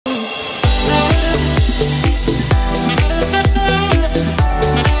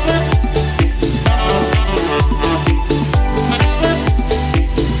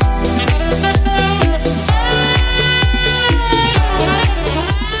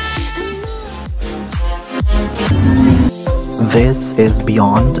This is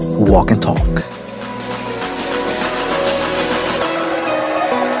Beyond Walk and Talk.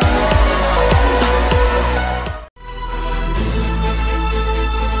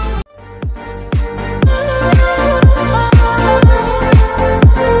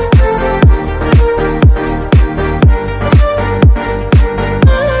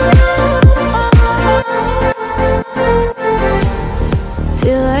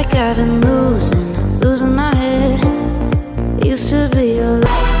 Feel like I've been losing my head. Used to be alive.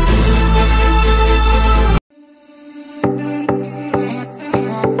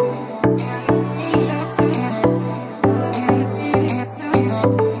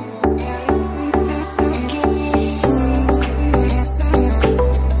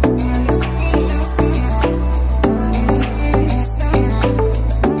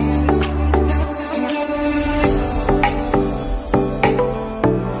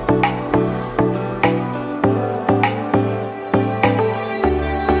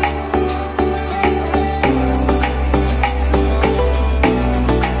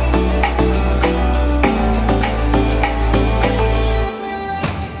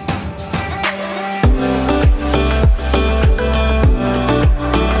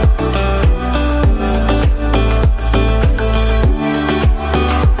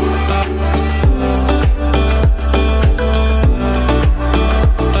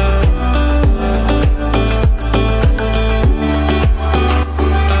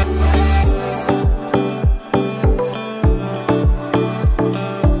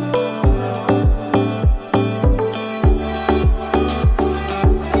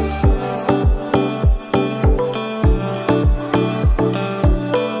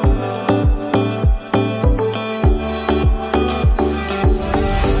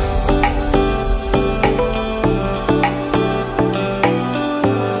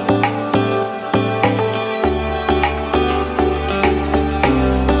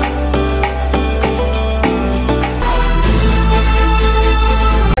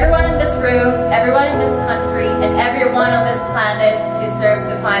 Everyone on this planet deserves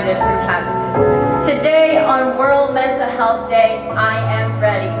to find their true happiness. Today, on World Mental Health Day, I am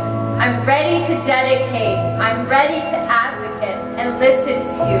ready. I'm ready to dedicate, I'm ready to advocate and listen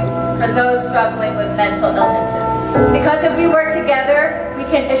to you for those struggling with mental illnesses. Because if we work together, we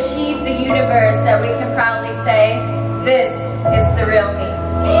can achieve the universe that we can proudly say, this is the real me.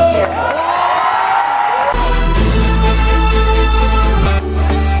 Thank you.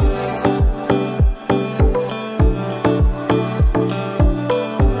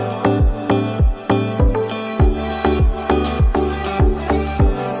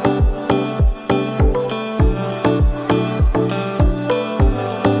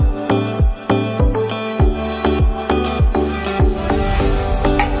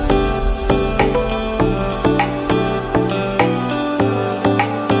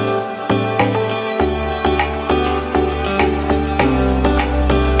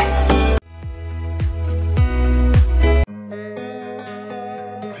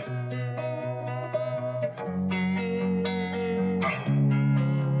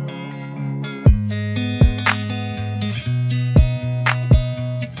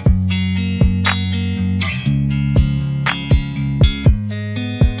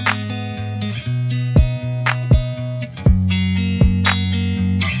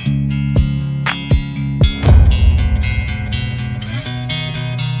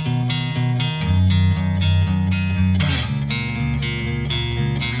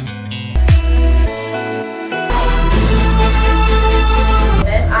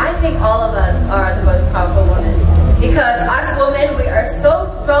 All of us are the most powerful women. Because as women, we are so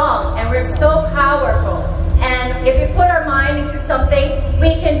strong and we're so powerful. And if we put our mind into something,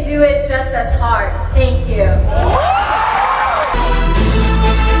 we can do it just as hard. Thank you.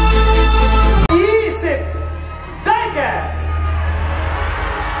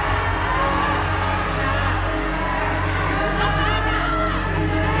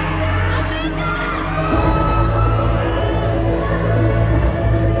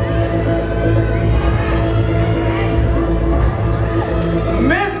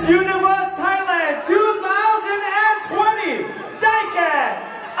 Miss Universe Thailand 2020, Daikad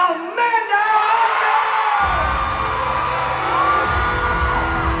Amanda!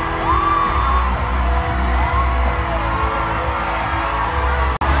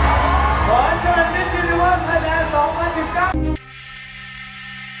 ขอเชิญ Miss Universe Thailand 2019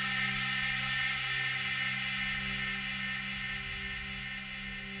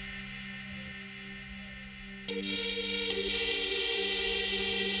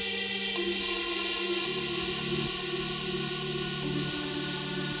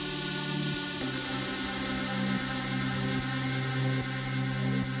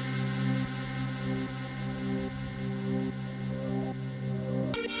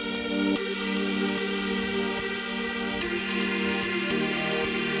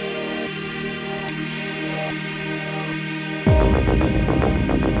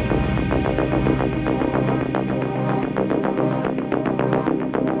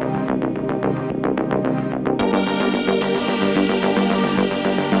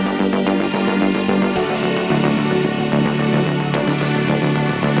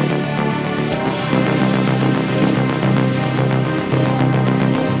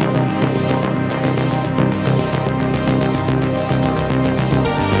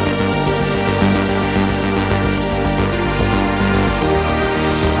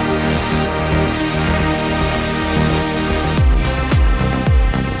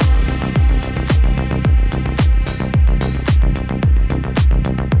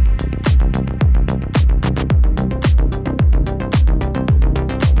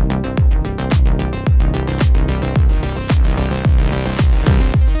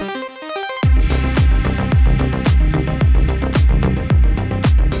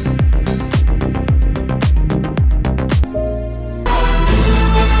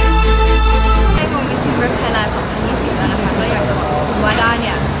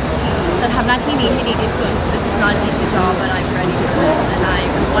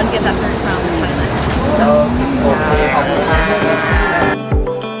 one get that third crown in Thailand. โอเคขอบคุณมาก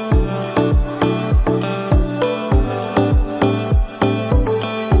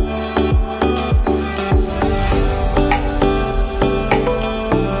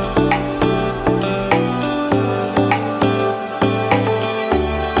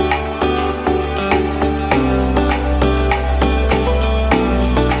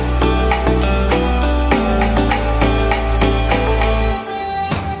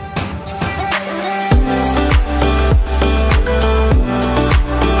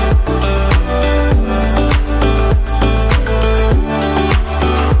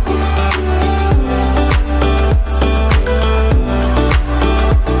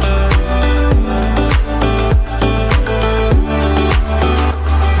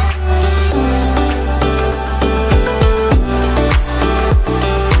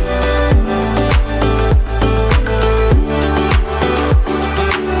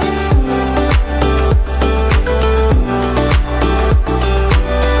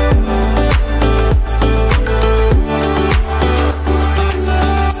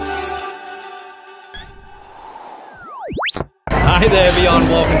Hi there, Beyond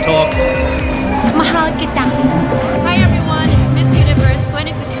Walk and Talk. Hi everyone, it's Miss Universe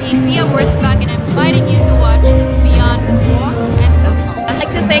 2015 Be Awards back and I'm inviting you to watch Beyond Walk and Talk. I'd like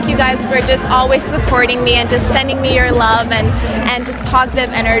to thank you guys for just always supporting me and just sending me your love and just positive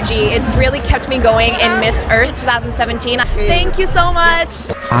energy. It's really kept me going in Miss Earth 2017. Thank you so much.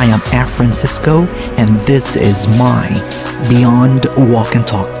 I am F. Francisco, and this is my Beyond Walk and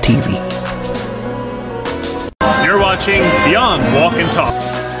Talk TV. You're watching Beyond Walk and Talk.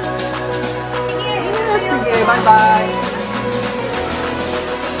 Bye bye